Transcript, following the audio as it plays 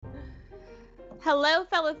Hello,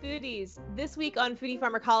 fellow foodies. This week on Foodie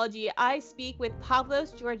Pharmacology, I speak with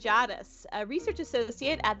Pavlos Georgiadis, a research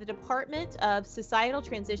associate at the Department of Societal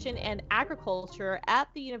Transition and Agriculture at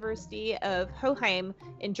the University of Hohenheim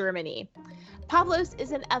in Germany. Pavlos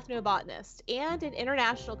is an ethnobotanist and an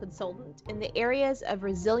international consultant in the areas of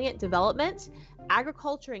resilient development,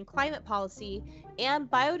 agriculture and climate policy, and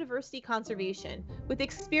biodiversity conservation, with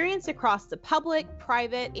experience across the public,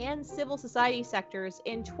 private, and civil society sectors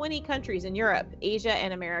in 20 countries in Europe, Asia,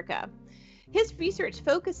 and America. His research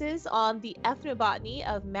focuses on the ethnobotany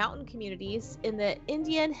of mountain communities in the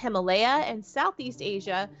Indian Himalaya and Southeast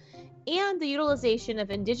Asia, and the utilization of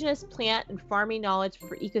indigenous plant and farming knowledge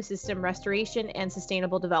for ecosystem restoration and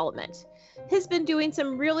sustainable development. He's been doing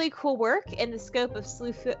some really cool work in the scope of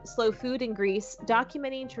slow food in Greece,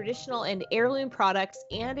 documenting traditional and heirloom products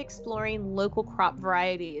and exploring local crop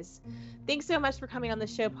varieties. Thanks so much for coming on the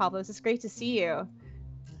show, Pavlos. It's great to see you.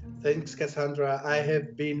 Thanks, Cassandra. I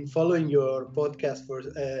have been following your podcast for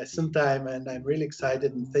some time, and I'm really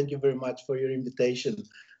excited. And thank you very much for your invitation.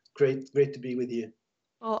 Great to be with you.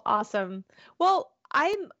 Well, awesome. Well,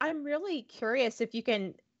 I'm really curious if you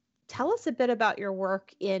can tell us a bit about your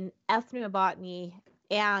work in ethnobotany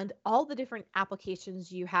and all the different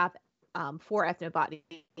applications you have for ethnobotany,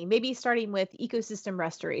 maybe starting with ecosystem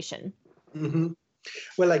restoration. Mm-hmm.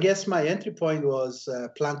 Well, I guess my entry point was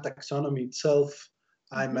plant taxonomy itself.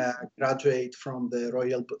 I'm a graduate from the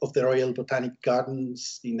Royal Botanic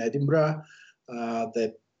Gardens in Edinburgh.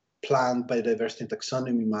 The Plant Biodiversity and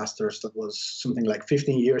Taxonomy Masters, that was something like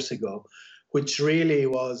 15 years ago, which really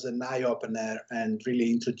was an eye-opener and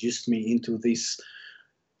really introduced me into this,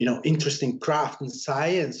 interesting craft and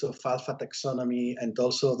science of alpha taxonomy. And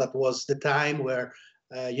also that was the time where,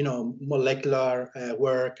 molecular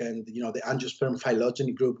work and, the angiosperm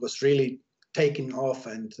phylogeny group was really taking off,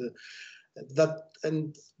 and that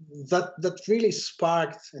really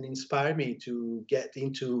sparked and inspired me to get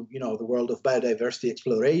into the world of biodiversity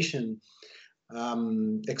exploration,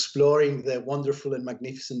 exploring the wonderful and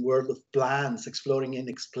magnificent world of plants, exploring and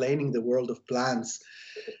explaining the world of plants.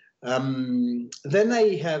 Then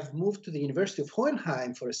I have moved to the University of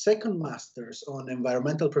Hohenheim for a second master's on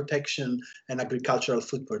environmental protection and agricultural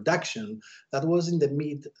food production. That was in the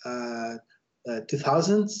mid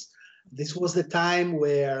 2000s. This was the time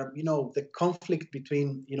where, the conflict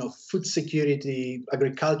between, food security,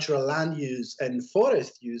 agricultural land use, and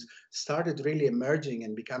forest use started really emerging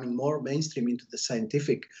and becoming more mainstream into the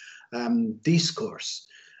scientific discourse.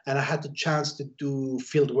 And I had the chance to do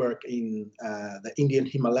field work in the Indian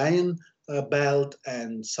Himalayan belt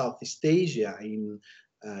and Southeast Asia, in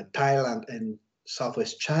Thailand and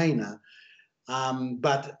Southwest China.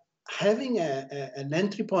 But having an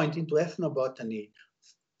entry point into ethnobotany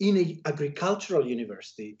in an agricultural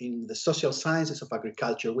university, in the social sciences of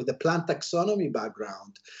agriculture, with a plant taxonomy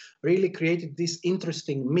background, really created this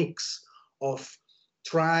interesting mix of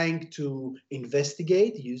trying to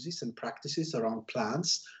investigate uses and practices around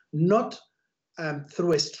plants, not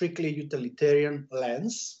through a strictly utilitarian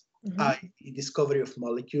lens, i.e. discovery of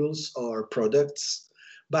molecules or products,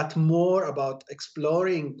 but more about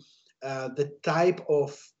exploring the type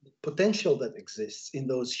of potential that exists in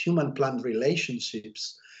those human-plant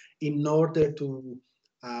relationships in order to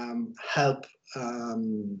help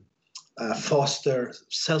foster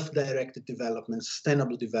self-directed development,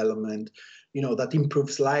 sustainable development, that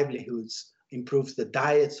improves livelihoods, improves the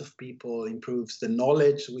diets of people, improves the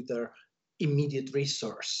knowledge with their immediate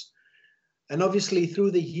resource. And obviously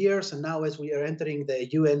through the years, and now as we are entering the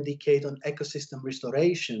UN Decade on Ecosystem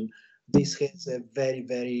Restoration, this has a very,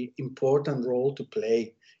 very important role to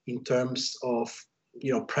play in terms of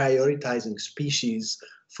prioritizing species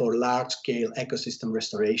for large-scale ecosystem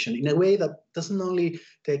restoration in a way that doesn't only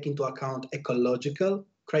take into account ecological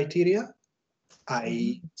criteria,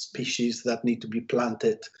 i.e. species that need to be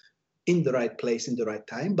planted in the right place in the right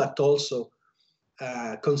time, but also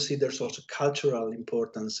considers also cultural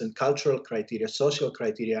importance and cultural criteria, social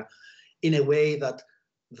criteria, in a way that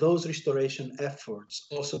those restoration efforts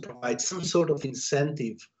also provide some sort of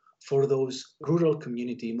incentive for those rural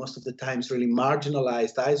community, most of the times really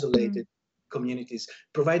marginalized, isolated communities,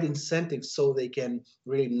 provide incentives so they can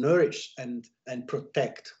really nourish and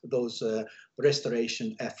protect those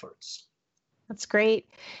restoration efforts. That's great.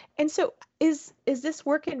 And so is this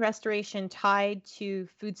work in restoration tied to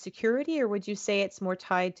food security, or would you say it's more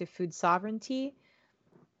tied to food sovereignty?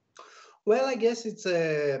 Well, I guess it's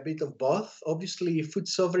a bit of both. Obviously, food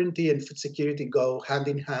sovereignty and food security go hand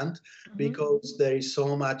in hand because there is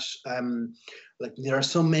so much, there are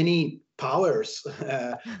so many powers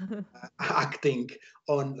acting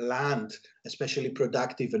on land, especially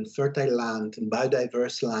productive and fertile land and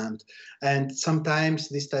biodiverse land. And sometimes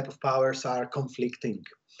these type of powers are conflicting.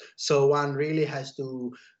 So one really has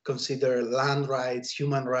to consider land rights,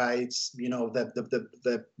 human rights,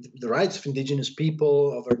 the rights of indigenous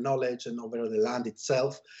people over knowledge and over the land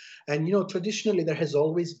itself. And, traditionally there has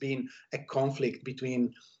always been a conflict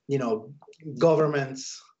between, governments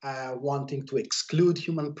wanting to exclude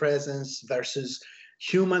human presence versus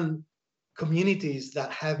human communities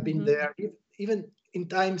that have been there even in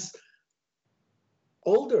times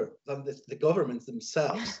older than the governments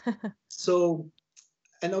themselves. So,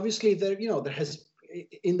 and obviously there has,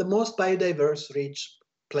 in the most biodiverse rich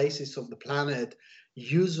places of the planet,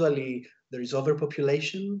 usually there is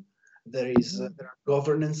overpopulation, there are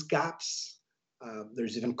governance gaps,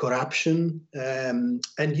 there's even corruption, and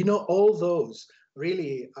all those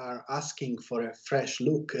really are asking for a fresh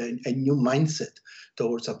look, a new mindset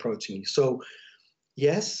towards approaching it. So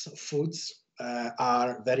yes, foods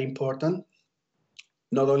are very important,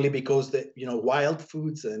 not only because the wild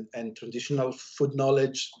foods and traditional food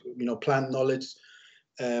knowledge, plant knowledge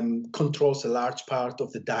controls a large part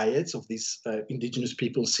of the diets of these indigenous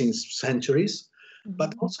people since centuries,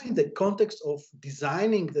 but also in the context of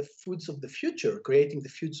designing the foods of the future, creating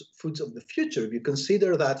the foods of the future. If you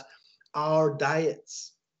consider that our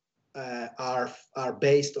diets are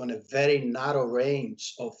based on a very narrow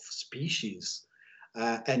range of species,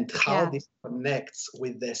 and how this connects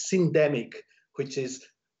with the syndemic, which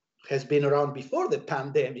has been around before the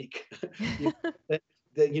pandemic.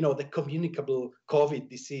 The communicable COVID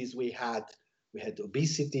disease we had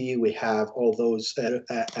obesity, we have all those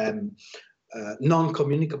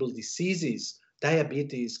non-communicable diseases,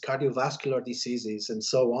 diabetes, cardiovascular diseases, and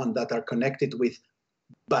so on, that are connected with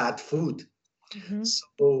bad food.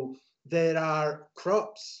 So there are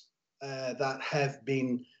crops that have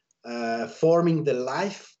been forming the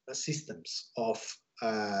life systems of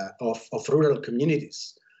rural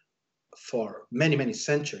communities for many, many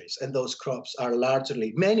centuries. And those crops are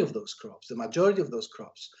many of those crops, the majority of those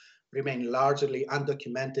crops remain largely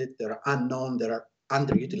undocumented, they're unknown, they're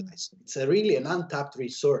underutilized. It's really an untapped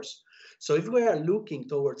resource. So if we are looking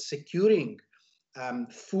towards securing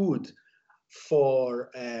food for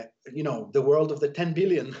the world of the 10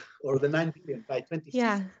 billion or the 9 billion by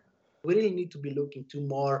 2050, we really need to be looking to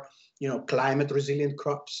more climate resilient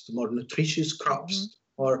crops, to more nutritious crops,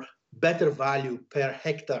 or better value per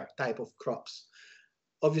hectare type of crops.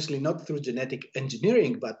 Obviously not through genetic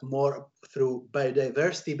engineering, but more through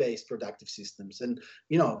biodiversity based productive systems. And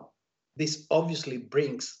this obviously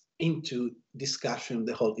brings into discussion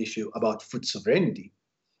the whole issue about food sovereignty,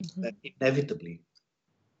 inevitably.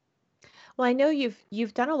 Well, I know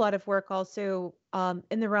you've done a lot of work also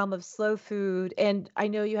in the realm of slow food, and I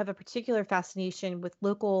know you have a particular fascination with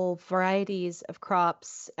local varieties of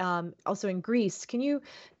crops, also in Greece. Can you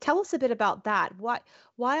tell us a bit about that? Why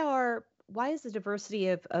is the diversity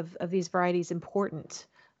of these varieties important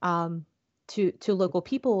to local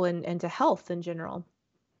people and to health in general?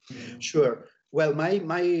 Sure. Well,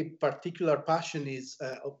 my particular passion is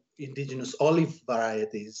indigenous olive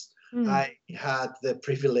varieties. I had the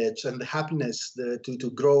privilege and the happiness to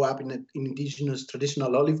grow up in an indigenous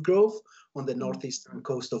traditional olive grove on the northeastern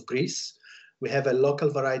coast of Greece. We have a local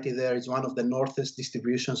variety there. It's one of the northest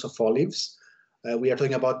distributions of olives. We are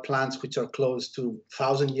talking about plants which are close to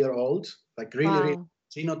 1,000-year-old, like really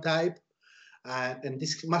genotype. And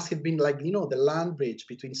this must have been like, the land bridge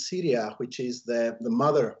between Syria, which is the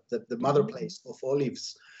mother place of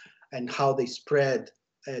olives, and how they spread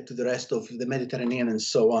to the rest of the Mediterranean and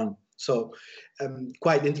so on. So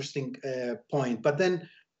quite interesting point. But then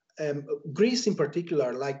Greece in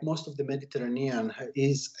particular, like most of the Mediterranean,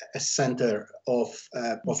 is a center of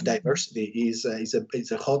diversity, is a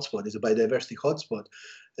hotspot, is a biodiversity hotspot,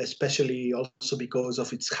 especially also because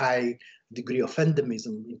of its high degree of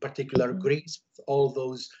endemism, in particular Greece, with all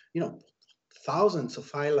those, thousands of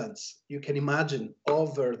islands. You can imagine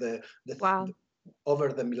over the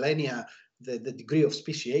millennia, the degree of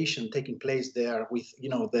speciation taking place there with,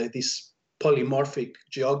 this polymorphic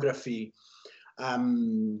geography.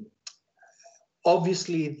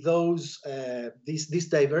 Obviously, this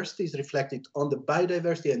diversity is reflected on the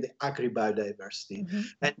biodiversity and the agri-biodiversity.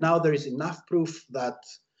 And now there is enough proof that,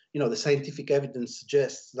 the scientific evidence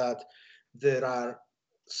suggests that there are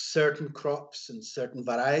certain crops and certain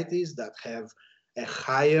varieties that have a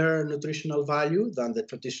higher nutritional value than the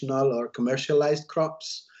traditional or commercialized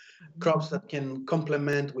crops, crops that can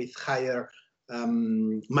complement with higher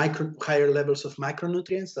levels of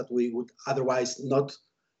micronutrients that we would otherwise not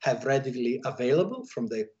have readily available from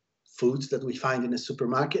the foods that we find in a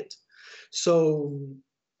supermarket. So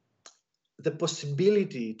the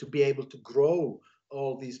possibility to be able to grow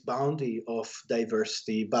all this bounty of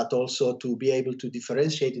diversity, but also to be able to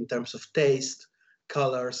differentiate in terms of taste,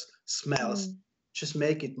 colors, smells, just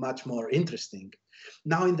make it much more interesting.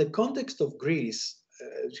 Now, in the context of Greece,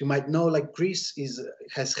 as you might know, like Greece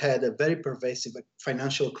has had a very pervasive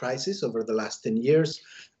financial crisis over the last 10 years.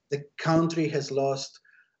 The country has lost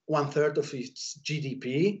 1/3 of its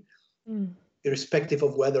GDP. Irrespective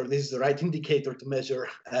of whether this is the right indicator to measure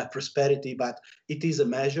prosperity, but it is a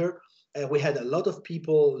measure. We had a lot of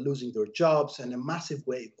people losing their jobs and a massive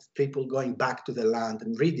wave of people going back to the land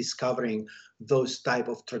and rediscovering those type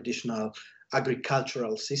of traditional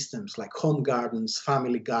agricultural systems like home gardens,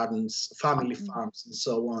 family farms, and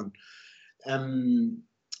so on.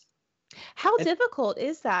 How difficult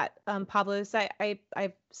is that, Pavlos?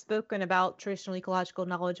 I've spoken about traditional ecological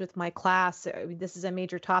knowledge with my class. This is a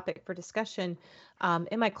major topic for discussion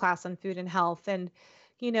in my class on food and health. And,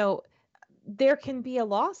 there can be a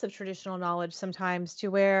loss of traditional knowledge sometimes to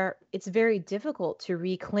where it's very difficult to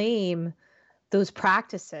reclaim those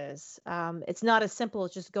practices. It's not as simple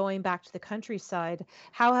as just going back to the countryside.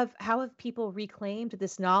 How have people reclaimed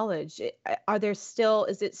this knowledge?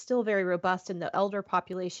 Is it still very robust in the elder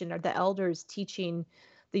population? Are the elders teaching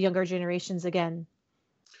the younger generations again?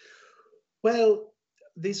 Well,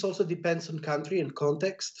 this also depends on country and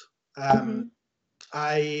context.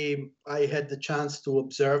 I had the chance to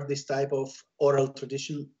observe this type of oral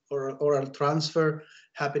tradition or oral transfer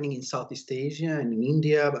happening in Southeast Asia and in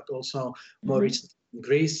India, but also more recently in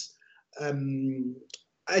Greece.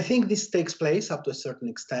 I think this takes place up to a certain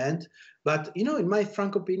extent, but in my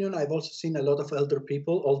frank opinion, I've also seen a lot of older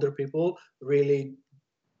people really,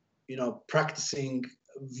 practicing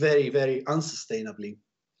very, very unsustainably.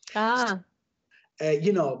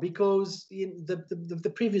 Because in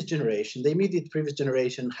the previous generation, the immediate previous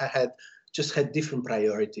generation had different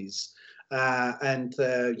priorities.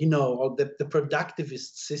 The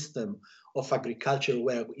productivist system of agriculture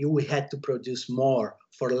where we had to produce more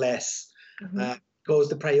for less, because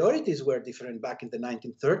the priorities were different back in the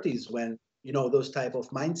 1930s when, those type of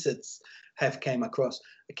mindsets came across.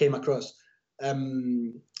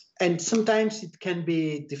 And sometimes it can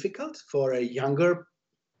be difficult for a younger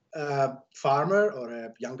farmer or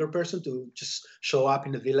a younger person to just show up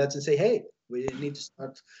in the village and say, hey, we need to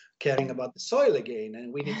start caring about the soil again,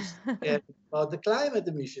 and we need to care about the climate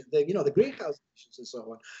emissions, the greenhouse emissions and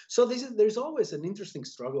so on. So there's always an interesting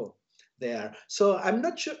struggle there. So I'm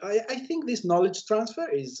not sure. I think this knowledge transfer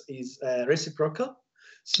is reciprocal.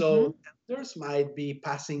 So elders might be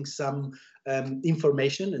passing some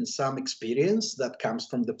information and some experience that comes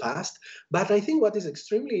from the past. But I think what is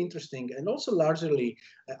extremely interesting and also largely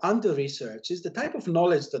under-researched is the type of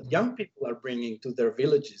knowledge that young people are bringing to their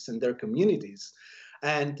villages and their communities.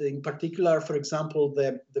 And in particular, for example,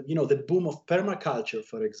 the boom of permaculture,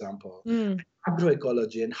 for example,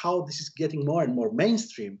 agroecology, and how this is getting more and more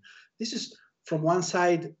mainstream. This is, from one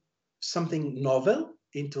side, something novel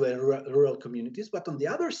into rural communities, but on the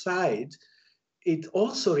other side, it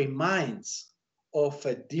also reminds of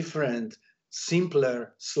a different,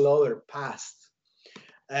 simpler, slower past.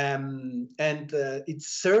 And it's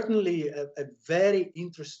certainly a very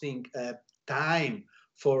interesting time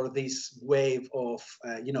for this wave of,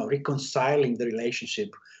 reconciling the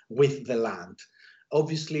relationship with the land.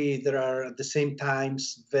 Obviously, there are at the same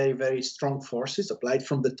times very, very strong forces applied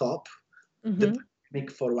from the top, the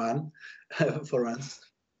pandemic for once.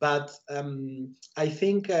 But I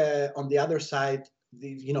think on the other side,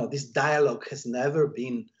 this dialogue has never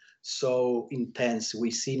been so intense.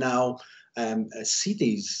 We see now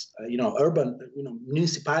cities, urban,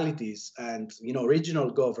 municipalities and, regional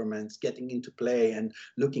governments getting into play and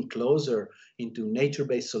looking closer into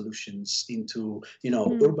nature-based solutions, into,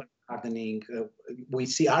 urban gardening. We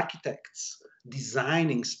see architects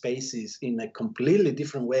designing spaces in a completely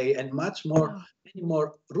different way, and many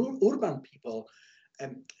more urban people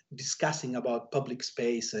discussing about public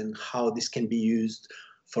space and how this can be used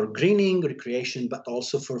for greening, recreation, but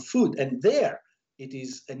also for food. And there, it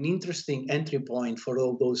is an interesting entry point for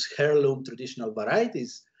all those heirloom traditional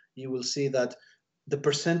varieties. You will see that the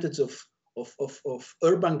percentage of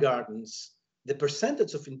urban gardens, the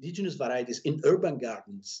percentage of indigenous varieties in urban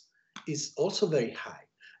gardens is also very high.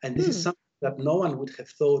 And this is something that no one would have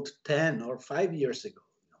thought 10 or 5 years ago.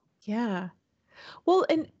 Yeah. Well,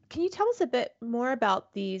 and can you tell us a bit more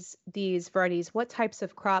about these varieties? What types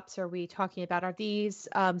of crops are we talking about? Are these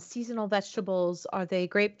seasonal vegetables? Are they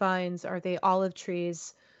grapevines? Are they olive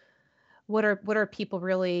trees? What are people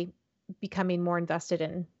really becoming more invested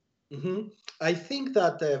in? I think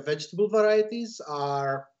that vegetable varieties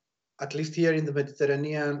are at least here in the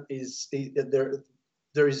Mediterranean,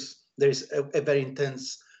 there is a very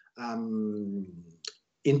intense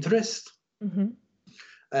interest. Mm-hmm.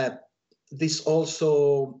 This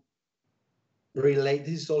also this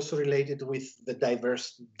is also related with the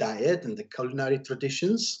diverse diet and the culinary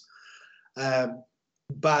traditions.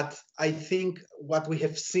 But I think what we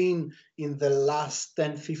have seen in the last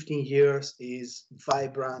 10, 15 years is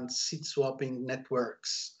vibrant seed swapping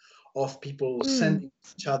networks of people sending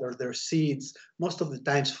each other their seeds, most of the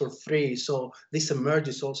times for free. So this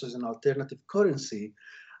emerges also as an alternative currency,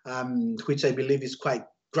 which I believe is quite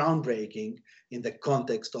groundbreaking in the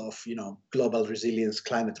context of global resilience,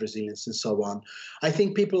 climate resilience, and so on. I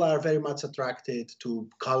think people are very much attracted to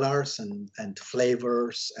colors and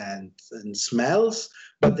flavors and smells,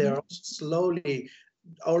 but they're also slowly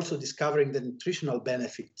also discovering the nutritional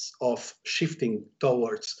benefits of shifting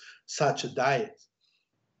towards such a diet.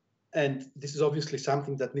 And this is obviously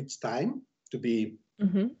something that needs time to be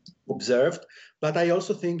observed. But I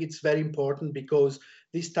also think it's very important because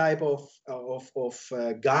this type of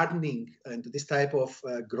gardening and this type of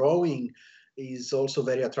growing is also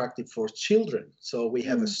very attractive for children. So we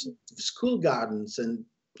have school gardens, and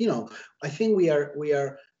I think we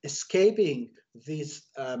are escaping these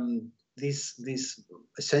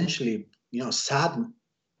essentially sad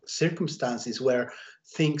circumstances where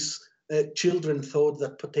children thought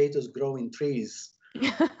that potatoes grow in trees.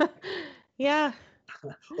 Yeah.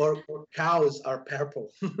 Or cows are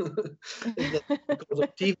purple because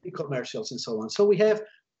of TV commercials and so on. So we have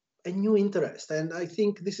a new interest, and I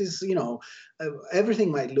think this is,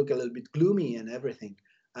 everything might look a little bit gloomy and everything,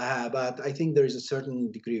 but I think there is a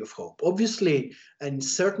certain degree of hope. Obviously, in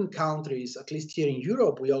certain countries, at least here in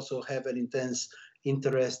Europe, we also have an intense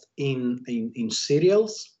interest in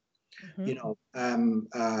cereals.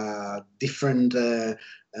 Different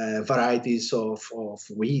varieties of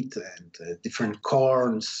wheat and different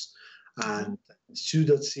corns and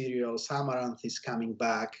pseudo cereals. Amaranth is coming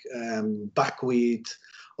back, buckwheat,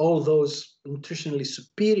 all those nutritionally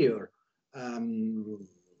superior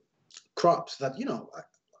crops that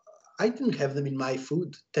I didn't have them in my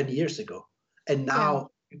food 10 years ago, and now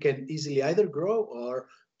you can easily either grow or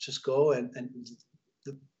just go and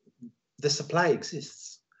the supply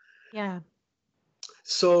exists. Yeah.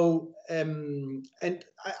 So, and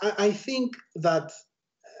I think that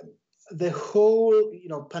the whole,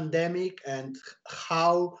 pandemic and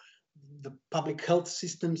how the public health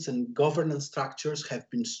systems and governance structures have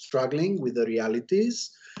been struggling with the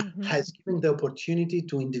realities has given the opportunity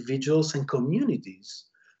to individuals and communities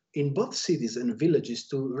in both cities and villages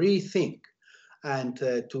to rethink and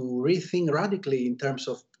to rethink radically in terms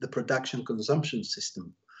of the production consumption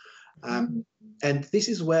system. And this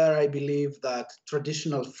is where I believe that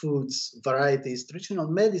traditional foods, varieties, traditional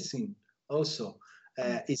medicine also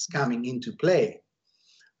is coming into play.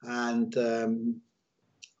 And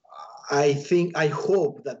I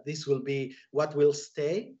hope that this will be what will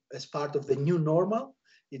stay as part of the new normal.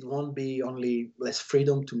 It won't be only less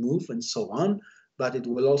freedom to move and so on, but it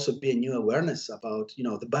will also be a new awareness about,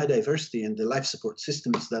 the biodiversity and the life support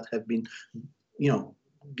systems that have been,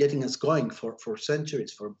 getting us going for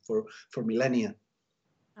centuries, for millennia.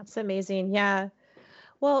 That's amazing. Yeah.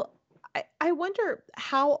 Well, I wonder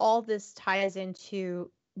how all this ties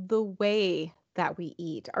into the way that we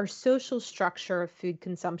eat, our social structure of food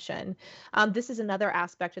consumption. This is another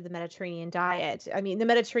aspect of the Mediterranean diet. I mean, the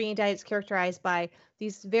Mediterranean diet is characterized by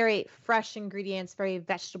these very fresh ingredients, very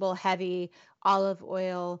vegetable heavy, olive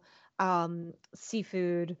oil,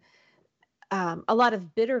 seafood, a lot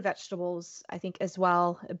of bitter vegetables, I think, as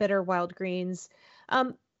well, bitter wild greens.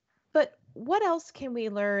 But what else can we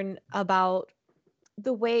learn about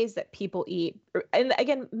the ways that people eat? And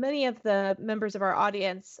again, many of the members of our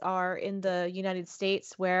audience are in the United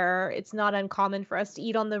States, where it's not uncommon for us to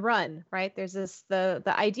eat on the run, right? There's the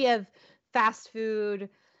idea of fast food,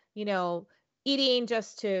 eating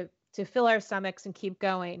just to fill our stomachs and keep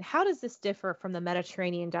going. How does this differ from the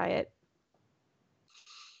Mediterranean diet?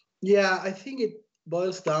 Yeah, I think it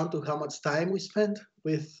boils down to how much time we spend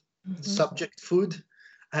with subject food,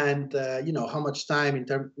 and how much time in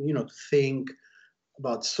terms, to think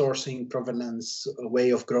about sourcing, provenance,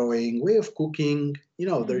 way of growing, way of cooking.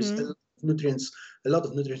 There's a lot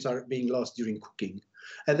of nutrients are being lost during cooking,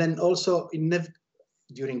 and then also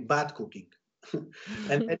during bad cooking,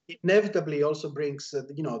 and inevitably also brings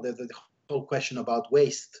the whole question about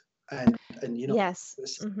waste and Yes.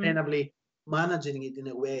 sustainably managing it in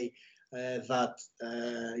a way that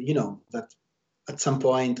that at some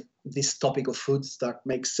point this topic of food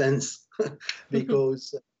makes sense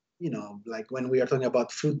because like when we are talking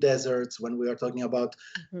about food deserts, when we are talking about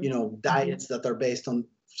diets that are based on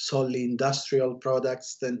solely industrial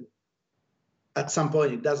products, then at some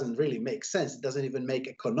point it doesn't really make sense. It doesn't even make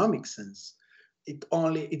economic sense. It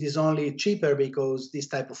is only cheaper because these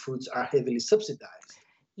type of foods are heavily subsidized.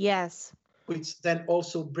 Yes. Which then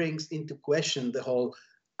also brings into question the whole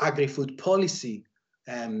agri-food policy,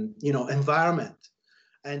 environment.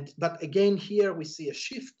 But again, here we see a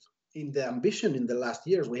shift in the ambition in the last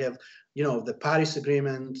years. We have, the Paris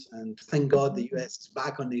Agreement, and thank God the US is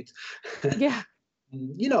back on it. Yeah.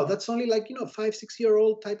 That's only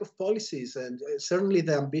 5-6-year-old type of policies, and certainly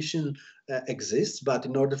the ambition exists. But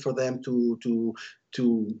in order for them to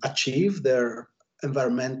achieve their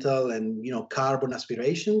environmental and carbon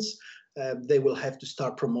aspirations, they will have to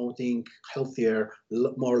start promoting healthier,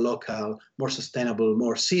 more local, more sustainable,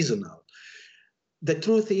 more seasonal. The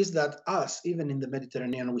truth is that us, even in the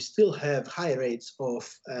Mediterranean, we still have high rates of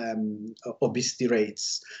obesity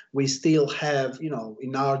rates. We still have,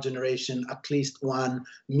 in our generation, at least one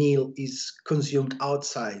meal is consumed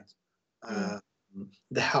outside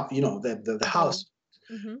the house, the house.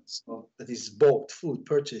 Mm-hmm. So that is bought food,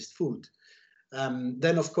 purchased food.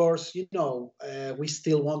 Then, of course, we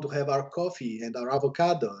still want to have our coffee and our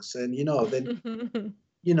avocados, and then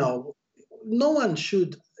no one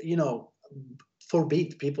should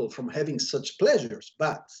forbid people from having such pleasures.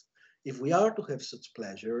 But if we are to have such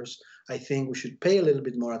pleasures, I think we should pay a little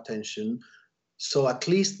bit more attention. So at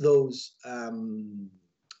least those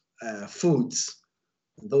foods,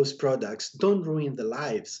 those products, don't ruin the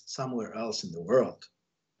lives somewhere else in the world.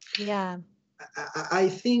 Yeah. I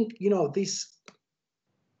think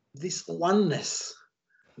this oneness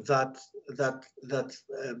that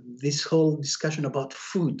this whole discussion about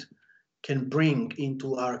food can bring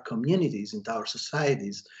into our communities, into our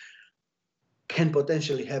societies, can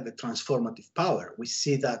potentially have a transformative power. We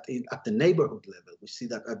see that at the neighborhood level. We see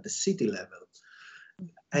that at the city level.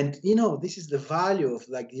 And, this is the value of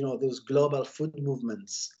those global food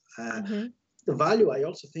movements. The value, I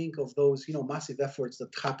also think, of those, massive efforts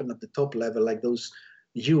that happen at the top level, like those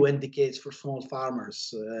UN decades for small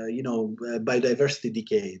farmers, biodiversity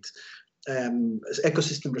decades,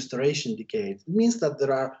 ecosystem restoration decade. It means that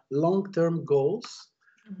there are long-term goals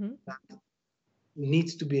that need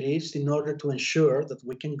to be reached in order to ensure that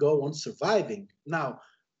we can go on surviving. Now,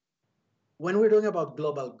 when we're talking about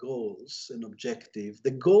global goals and objectives,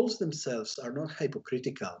 the goals themselves are not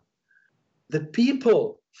hypocritical. The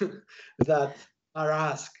people that are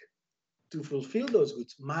asked to fulfill those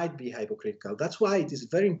goods might be hypocritical. That's why it is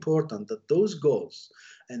very important that those goals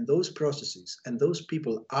and those processes and those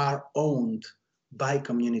people are owned by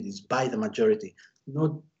communities, by the majority,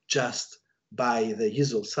 not just by the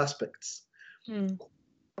usual suspects.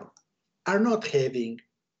 Are not having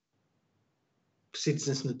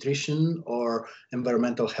citizens' nutrition or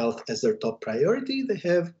environmental health as their top priority. They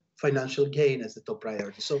have financial gain as the top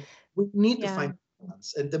priority. So we need to find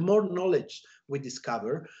balance. And the more knowledge we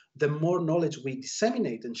discover, the more knowledge we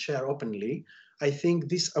disseminate and share openly, I think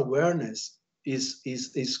this awareness is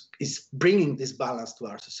bringing this balance to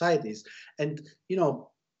our societies. And,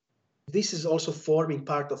 this is also forming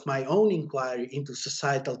part of my own inquiry into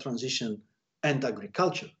societal transition and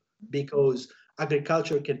agriculture, because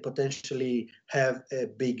agriculture can potentially have a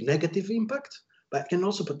big negative impact, but can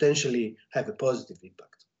also potentially have a positive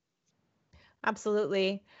impact.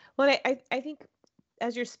 Absolutely. Well, I think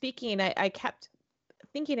as you're speaking, I kept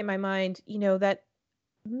thinking in my mind, that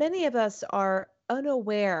many of us are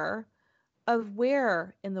unaware of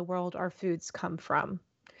where in the world our foods come from.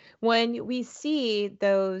 When we see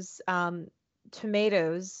those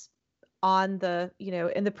tomatoes on the,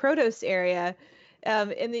 in the produce area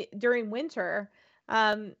during winter,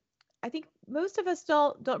 I think most of us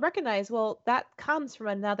don't recognize, well, that comes from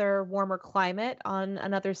another warmer climate on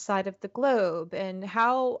another side of the globe, and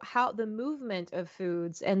how the movement of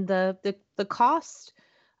foods and the cost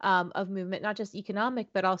of movement, not just economic,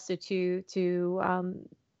 but also to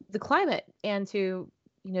the climate and to,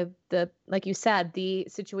 like you said, the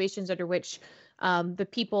situations under which the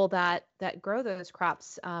people that grow those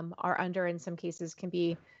crops are under, in some cases, can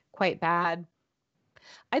be quite bad.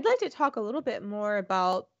 I'd like to talk a little bit more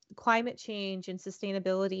about climate change and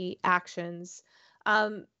sustainability actions.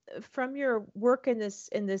 From your work in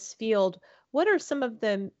this field, what are some of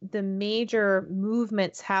the major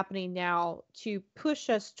movements happening now to push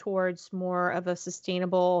us towards more of a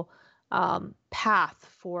sustainable path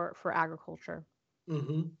for agriculture?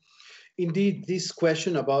 Mm-hmm. Indeed, this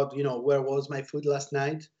question about, where was my food last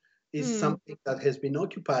night is something that has been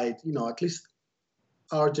occupied, at least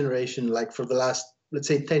our generation, like for the last, let's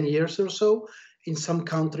say, 10 years or so. In some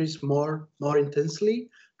countries more intensely,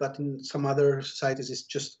 but in some other societies it's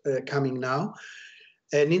just coming now.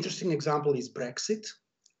 An interesting example is Brexit.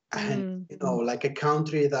 And, like a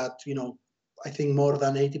country that, I think more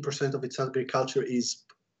than 80% of its agriculture is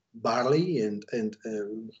barley and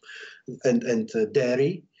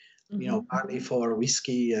dairy, barley for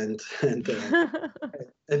whiskey and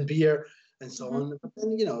beer and so on. But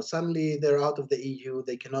then, suddenly they're out of the EU.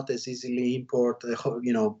 They cannot as easily import,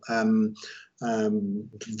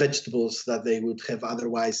 vegetables that they would have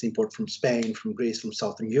otherwise import from Spain, from Greece, from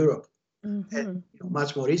Southern Europe. And,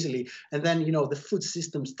 much more easily. And then, the food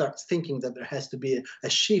system starts thinking that there has to be a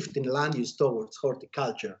shift in land use towards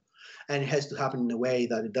horticulture. And it has to happen in a way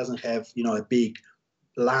that it doesn't have, a big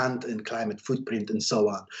land and climate footprint and so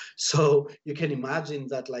on. So you can imagine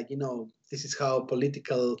that, this is how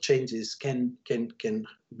political changes can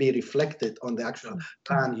be reflected on the actual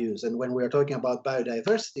land use. And when we're talking about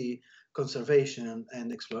biodiversity, conservation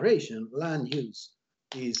and exploration, land use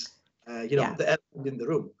is the elephant in the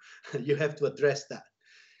room. You have to address that.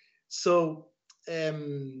 So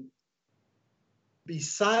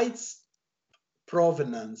besides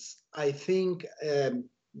provenance, I think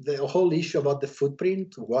the whole issue about the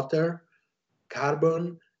footprint, water,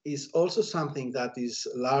 carbon, is also something that is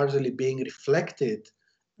largely being reflected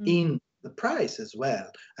in the price as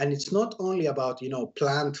well. And it's not only about,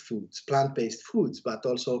 plant foods, plant-based foods, but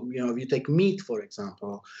also, if you take meat, for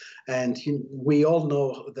example, and we all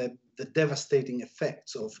know the devastating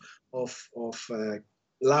effects of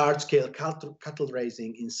large-scale cattle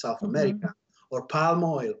raising in South America, or palm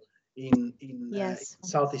oil in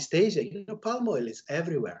Southeast Asia. Palm oil is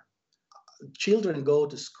everywhere. Children go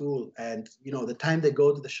to school, and the time they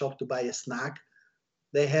go to the shop to buy a snack,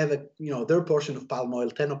 they have their portion of palm oil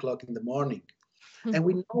 10 o'clock in the morning. And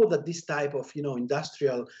we know that this type of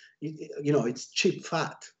industrial, it's cheap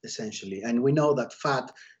fat essentially, and we know that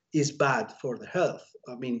fat is bad for the health.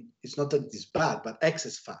 I mean, it's not that it's bad, but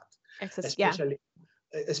excess fat,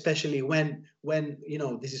 especially when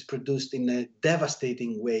this is produced in a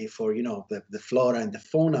devastating way for the flora and the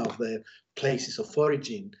fauna of the places of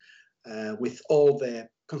origin, with all the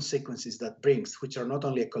consequences that brings, which are not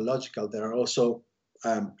only ecological, there are also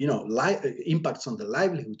impacts on the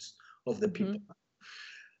livelihoods of the people.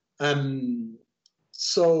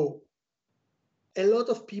 So a lot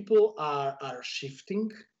of people are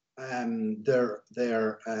shifting their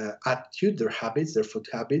attitude, their habits, their food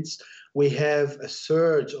habits. We have a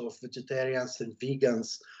surge of vegetarians and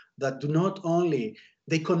vegans that do not only,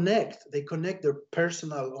 they connect their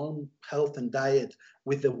personal own health and diet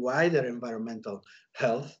with the wider environmental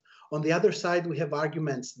health. On the other side, we have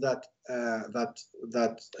arguments that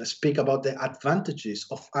speak about the advantages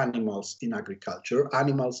of animals in agriculture.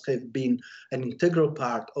 Animals have been an integral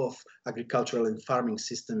part of agricultural and farming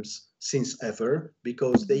systems since ever,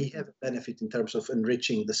 because they have a benefit in terms of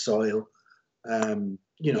enriching the soil.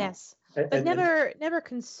 Yes, but never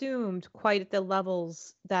consumed quite at the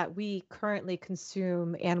levels that we currently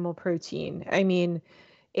consume animal protein. I mean,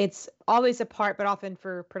 it's always a part, but often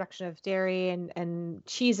for production of dairy and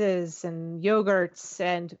cheeses and yogurts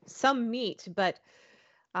and some meat. But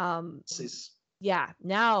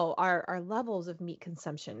now our levels of meat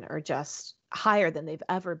consumption are just higher than they've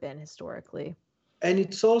ever been historically. And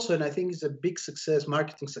it's also, and I think it's a big success,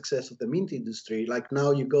 marketing success of the meat industry. Like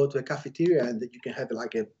now you go to a cafeteria and you can have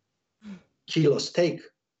like a kilo steak.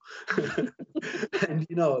 And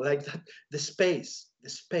like that, the space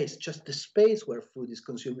where food is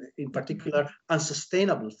consumed, in particular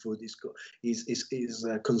unsustainable food is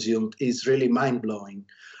consumed, is really mind-blowing.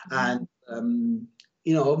 And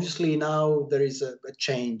obviously now there is a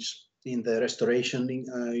change in the restoration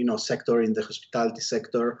sector, in the hospitality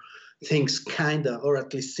sector. Things kind of, or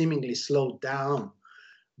at least seemingly, slowed down,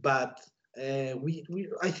 but I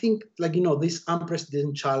think this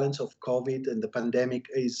unprecedented challenge of COVID and the pandemic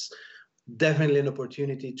is definitely an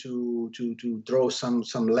opportunity to draw some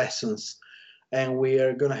lessons, and we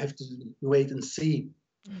are going to have to wait and see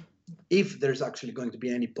if there's actually going to be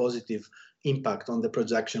any positive impact on the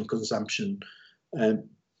production consumption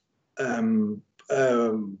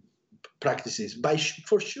practices.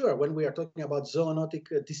 For sure, when we are talking about zoonotic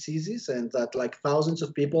diseases, and that like thousands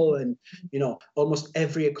of people and almost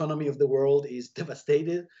every economy of the world is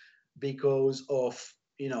devastated because of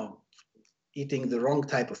eating the wrong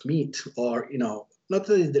type of meat, or not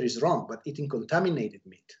that there is wrong, but eating contaminated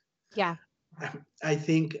meat. Yeah, I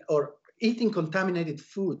think, or eating contaminated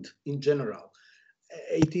food in general,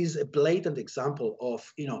 it is a blatant example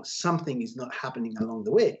of something is not happening along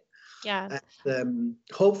the way. Yeah. And,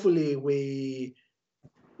 hopefully we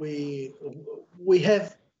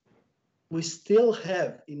still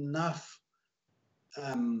have enough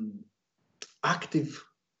active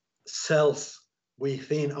cells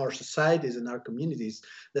within our societies and our communities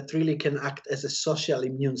that really can act as a social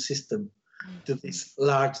immune system to this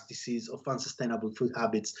large disease of unsustainable food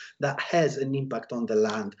habits that has an impact on the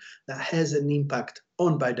land, that has an impact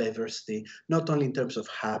on biodiversity, not only in terms of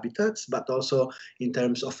habitats, but also in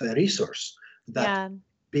terms of a resource that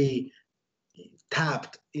be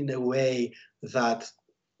tapped in a way that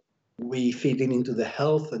we feed into the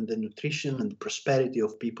health and the nutrition and the prosperity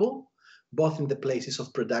of people, both in the places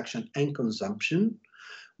of production and consumption,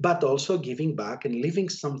 but also giving back and leaving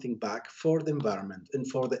something back for the environment and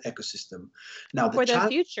for the ecosystem. Now, for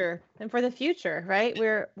the future, right?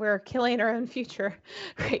 We're killing our own future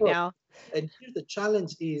right now. And here the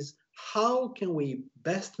challenge is, how can we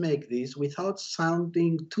best make this without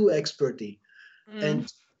sounding too experty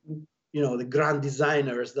and the grand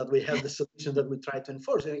designers that we have the solution that we try to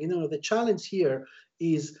enforce. And the challenge here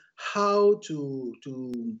is how to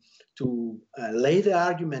lay the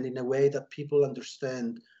argument in a way that people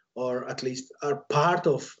understand, or at least are part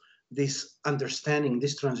of this understanding,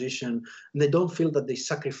 this transition, and they don't feel that they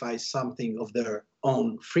sacrifice something of their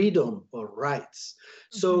own freedom or rights.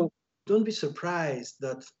 So don't be surprised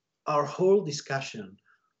that our whole discussion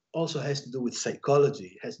also has to do with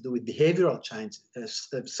psychology, has to do with behavioral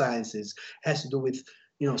sciences, has to do with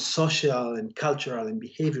social and cultural and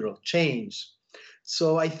behavioral change.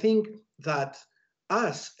 So I think that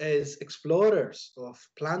us as explorers of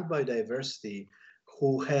plant biodiversity,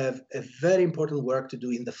 who have a very important work to do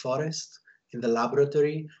in the forest, in the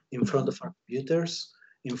laboratory, in front of our computers,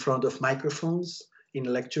 in front of microphones, in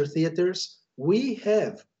lecture theaters, we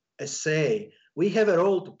have a say, we have a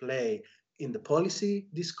role to play in the policy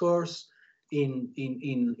discourse, in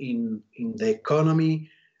the economy,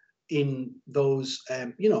 in those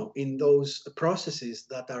in those processes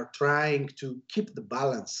that are trying to keep the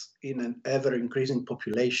balance in an ever increasing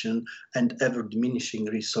population and ever diminishing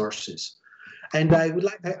resources. And I would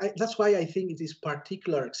that's why I think it is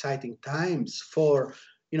particularly exciting times for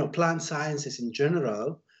plant sciences in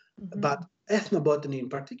general, but ethnobotany in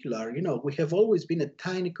particular. We have always been a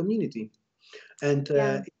tiny community. And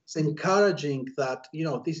it's encouraging that,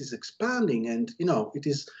 this is expanding, and, it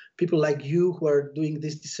is people like you who are doing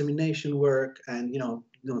this dissemination work and,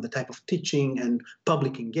 the type of teaching and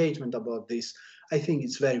public engagement about this. I think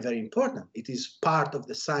it's very, very important. It is part of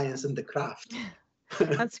the science and the craft.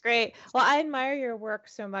 That's great. Well, I admire your work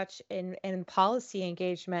so much in policy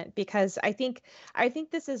engagement, because I think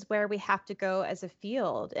this is where we have to go as a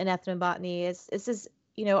field in ethnobotany. Is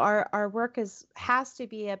our work has to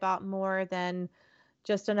be about more than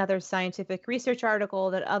just another scientific research article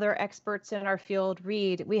that other experts in our field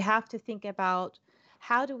read. We have to think about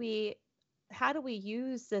how do we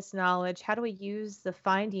use this knowledge? How do we use the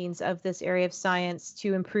findings of this area of science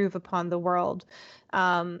to improve upon the world?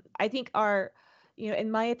 I think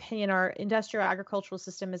in my opinion, our industrial agricultural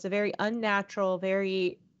system is a very unnatural,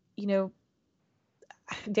 very,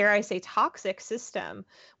 dare I say, toxic system.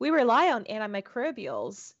 We rely on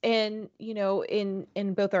antimicrobials in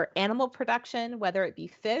both our animal production, whether it be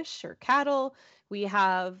fish or cattle. We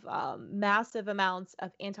have massive amounts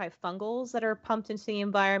of antifungals that are pumped into the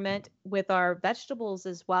environment with our vegetables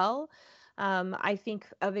as well. I think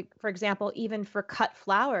of it, for example, even for cut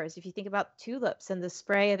flowers, if you think about tulips and the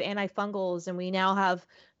spray of antifungals, and we now have,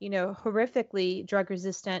 horrifically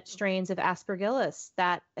drug-resistant strains of Aspergillus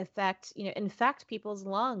that infect people's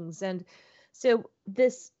lungs. And so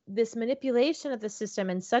this manipulation of the system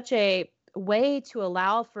in such a way to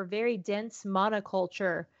allow for very dense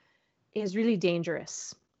monoculture is really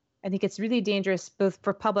dangerous. I think it's really dangerous both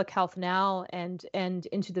for public health now and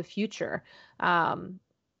into the future.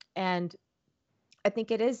 And I think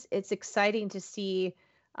it's exciting to see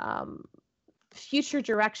future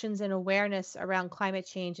directions and awareness around climate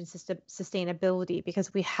change and sustainability,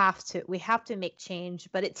 because we have to make change,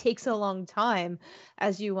 but it takes a long time.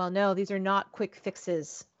 As you well know, these are not quick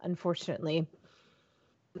fixes, unfortunately.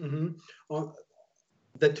 Well,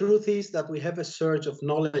 the truth is that we have a surge of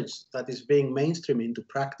knowledge that is being mainstreamed into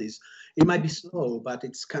practice. It might be slow, but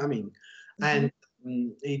it's coming. And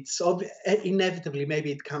it's inevitably,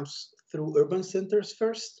 maybe it comes through urban centers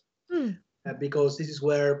first, because this is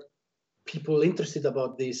where people interested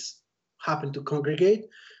about this happen to congregate.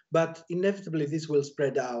 But inevitably, this will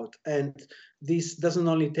spread out, and this doesn't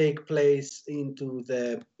only take place into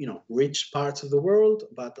the rich parts of the world,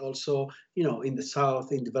 but also in the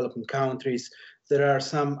South, in developing countries. There are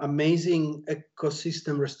some amazing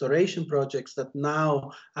ecosystem restoration projects that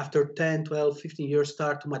now, after 10, 12, 15 years,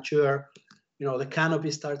 start to mature. The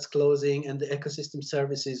canopy starts closing, and the ecosystem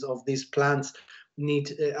services of these plants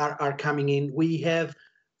are coming in. We have,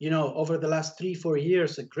 over the last 3-4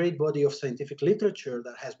 years, a great body of scientific literature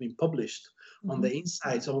that has been published on the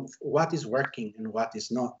insights of what is working and what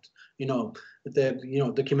is not. The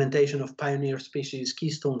documentation of pioneer species,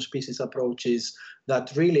 keystone species approaches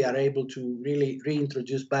that really are able to really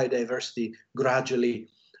reintroduce biodiversity gradually.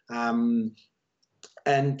 That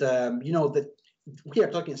we are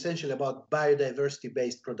talking essentially about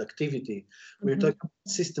biodiversity-based productivity. We're talking about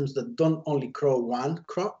systems that don't only grow one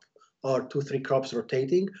crop or 2-3 crops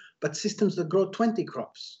rotating, but systems that grow 20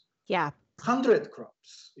 crops. Yeah. 100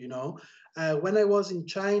 crops, When I was in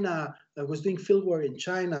China, I was doing fieldwork in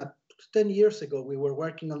China 10 years ago. We were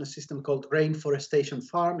working on a system called rainforestation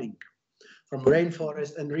farming, from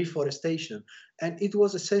rainforest and reforestation. And it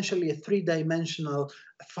was essentially a 3-dimensional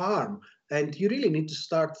farm. And you really need to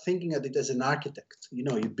start thinking at it as an architect. You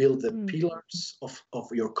build the pillars of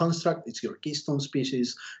your construct. It's your keystone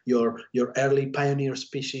species, your early pioneer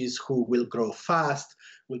species who will grow fast,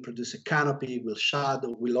 will produce a canopy, will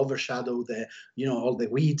overshadow all the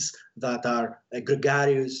weeds that are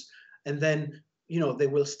gregarious. And then, they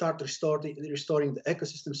will start restoring the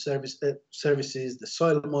ecosystem services, the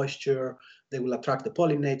soil moisture. They will attract the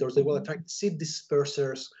pollinators. They will attract seed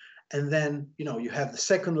dispersers. And then, you have the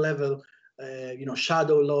second level,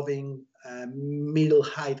 shadow-loving, middle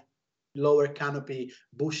height, lower canopy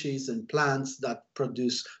bushes and plants that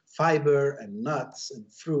produce fiber and nuts and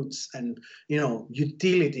fruits and,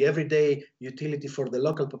 utility, everyday utility for the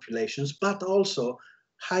local populations, but also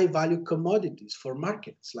high-value commodities for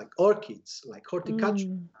markets like orchids, like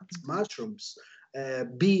horticulture, mushrooms,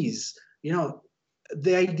 bees.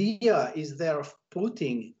 The idea is there of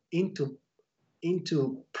putting into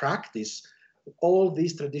practice all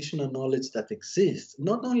these traditional knowledge that exists,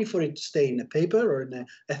 not only for it to stay in a paper or in an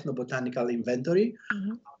ethnobotanical inventory,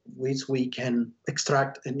 which we can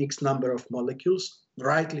extract an X number of molecules,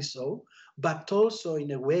 rightly so, but also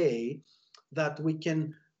in a way that we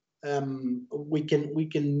can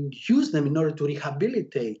use them in order to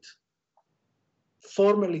rehabilitate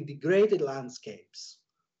formerly degraded landscapes,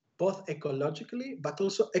 both ecologically but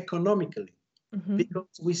also economically,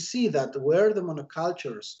 because we see that where the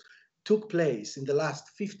monocultures took place in the last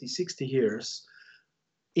 50, 60 years,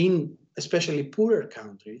 in especially poorer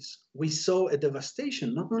countries, we saw a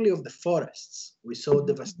devastation not only of the forests, we saw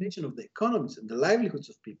devastation of the economies and the livelihoods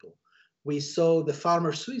of people. We saw the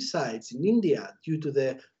farmer suicides in India due to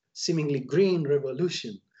the seemingly green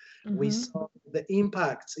revolution. We saw the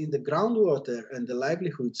impacts in the groundwater and the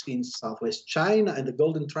livelihoods in Southwest China and the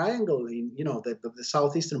Golden Triangle in the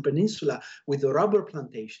Southeastern Peninsula with the rubber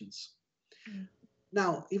plantations.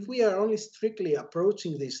 Now, if we are only strictly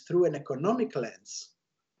approaching this through an economic lens,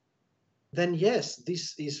 then yes,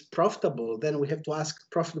 this is profitable. Then we have to ask,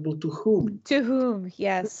 profitable to whom? To whom,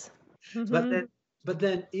 yes. But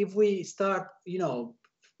then if we start,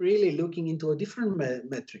 really looking into a different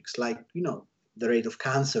metrics, like, the rate of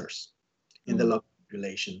cancers in the local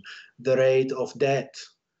population, the rate of debt,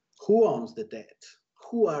 who owns the debt,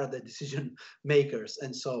 who are the decision makers,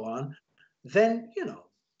 and so on, then,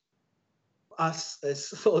 us as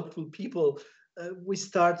thoughtful people, we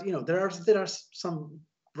start, there are some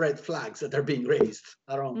red flags that are being raised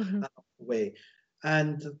along the way.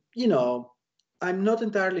 And, I'm not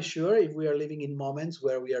entirely sure if we are living in moments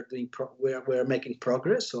where we are where we're making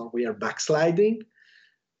progress or we are backsliding.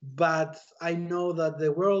 But I know that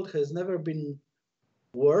the world has never been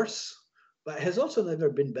worse, but has also never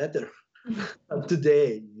been better than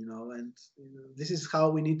today, and this is how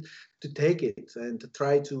we need to take it and to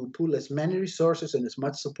try to pull as many resources and as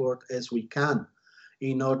much support as we can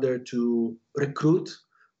in order to recruit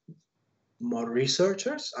more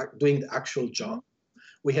researchers doing the actual job.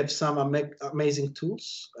 We have some amazing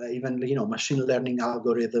tools, even machine learning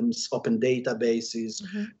algorithms, open databases,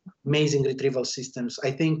 amazing retrieval systems.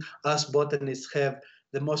 I think us botanists have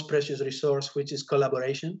the most precious resource, which is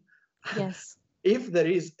collaboration. Yes. If there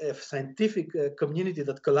is a scientific community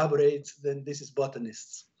that collaborates, then this is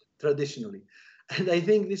botanists traditionally, and I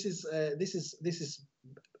think this is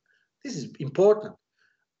important.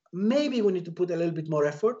 Maybe we need to put a little bit more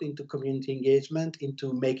effort into community engagement,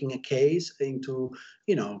 into making a case, into,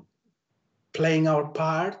 playing our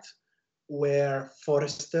part where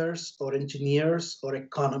foresters or engineers or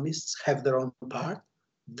economists have their own part.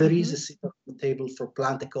 There is a seat at the table for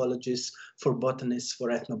plant ecologists, for botanists, for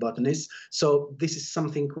ethnobotanists. So this is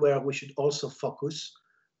something where we should also focus.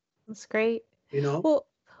 That's great. Well,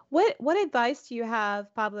 what advice do you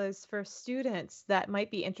have, Pavlos, for students that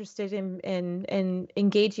might be interested in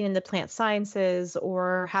engaging in the plant sciences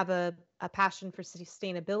or have a passion for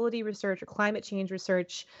sustainability research or climate change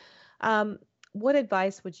research? What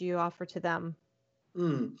advice would you offer to them?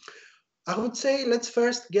 I would say let's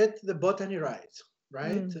first get the botany right.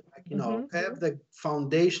 right? Mm. Like, have the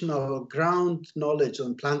foundational ground knowledge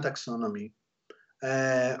on plant taxonomy,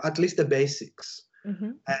 at least the basics.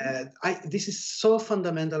 Mm-hmm. This is so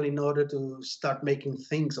fundamental in order to start making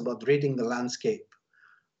things about reading the landscape.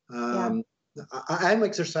 I'm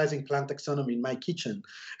exercising plant taxonomy in my kitchen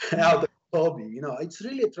out of hobby. It's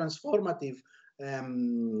really a transformative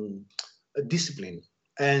discipline.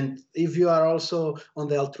 And if you are also on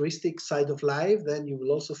the altruistic side of life, then you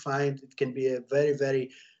will also find it can be a very,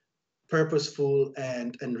 very purposeful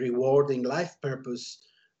and rewarding life purpose,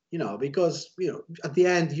 because, at the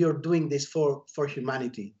end, you're doing this for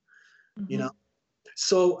humanity,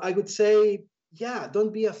 So I would say,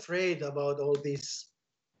 don't be afraid about all these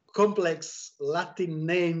complex Latin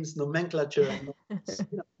names, nomenclature.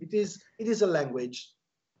 It is a language.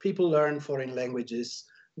 People learn foreign languages,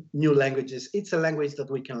 new languages. It's a language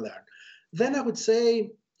that we can learn. Then I would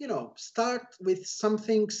say, start with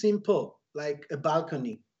something simple like a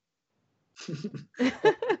balcony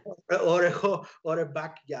or a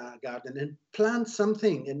back garden, and plant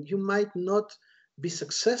something. And you might not be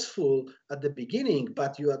successful at the beginning,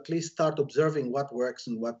 but you at least start observing what works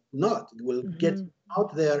and what not. You will get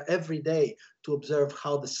out there every day to observe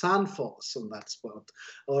how the sun falls on that spot,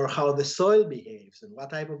 or how the soil behaves, and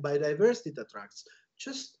what type of biodiversity it attracts.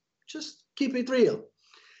 Just keep it real.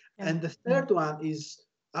 Yeah. And the third one is,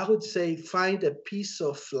 I would say, find a piece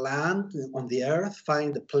of land on the earth,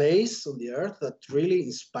 find a place on the earth that really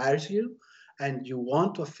inspires you and you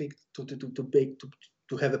want to affect, to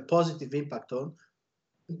have a positive impact on.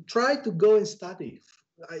 Try to go and study.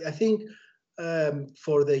 I think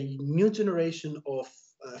for the new generation of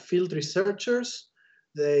field researchers,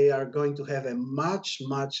 they are going to have a much,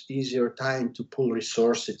 much easier time to pull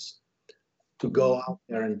resources to go out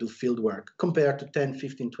there and do field work compared to 10,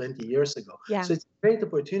 15, 20 years ago. Yeah. So it's a great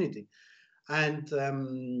opportunity. And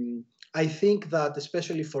I think that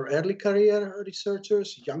especially for early career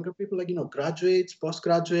researchers, younger people, like, graduates,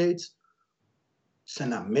 postgraduates, it's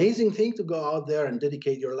an amazing thing to go out there and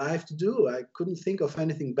dedicate your life to do. I couldn't think of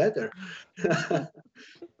anything better.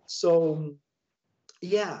 So,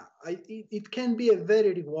 yeah, it can be a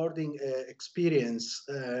very rewarding experience.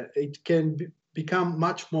 It can become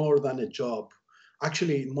much more than a job.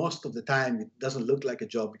 Actually, most of the time, it doesn't look like a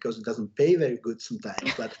job because it doesn't pay very good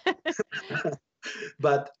sometimes.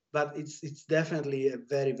 But it's definitely a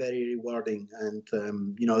very, very rewarding, and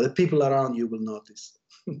the people around you will notice.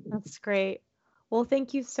 That's great. Well,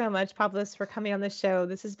 thank you so much, Pavlos, for coming on the show.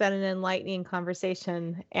 This has been an enlightening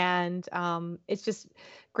conversation, and it's just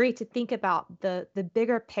great to think about the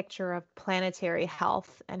bigger picture of planetary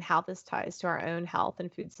health and how this ties to our own health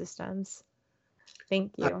and food systems.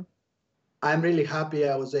 Thank you. I'm really happy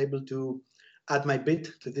I was able to add my bit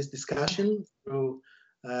to this discussion through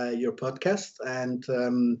your podcast, and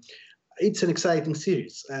it's an exciting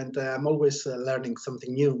series, and I'm always learning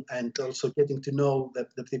something new and also getting to know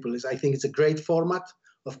the people. I think it's a great format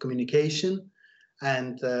of communication,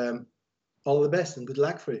 and all the best and good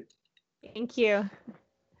luck for it. Thank you.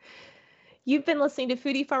 You've been listening to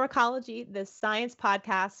Foodie Pharmacology, the science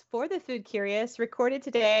podcast for the food curious, recorded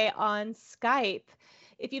today on Skype.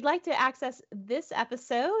 If you'd like to access this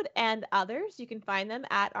episode and others, you can find them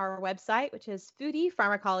at our website, which is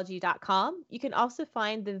foodiepharmacology.com. You can also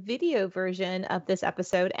find the video version of this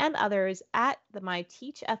episode and others at the My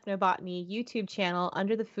Teach Ethnobotany YouTube channel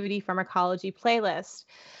under the Foodie Pharmacology playlist.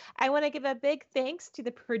 I want to give a big thanks to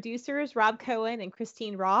the producers, Rob Cohen and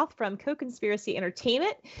Christine Roth from Co-Conspiracy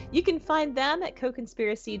Entertainment. You can find them at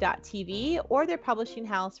coconspiracy.tv or their publishing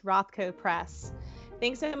house, Rothko Press.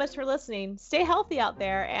 Thanks so much for listening. Stay healthy out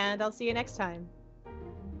there, and I'll see you next time.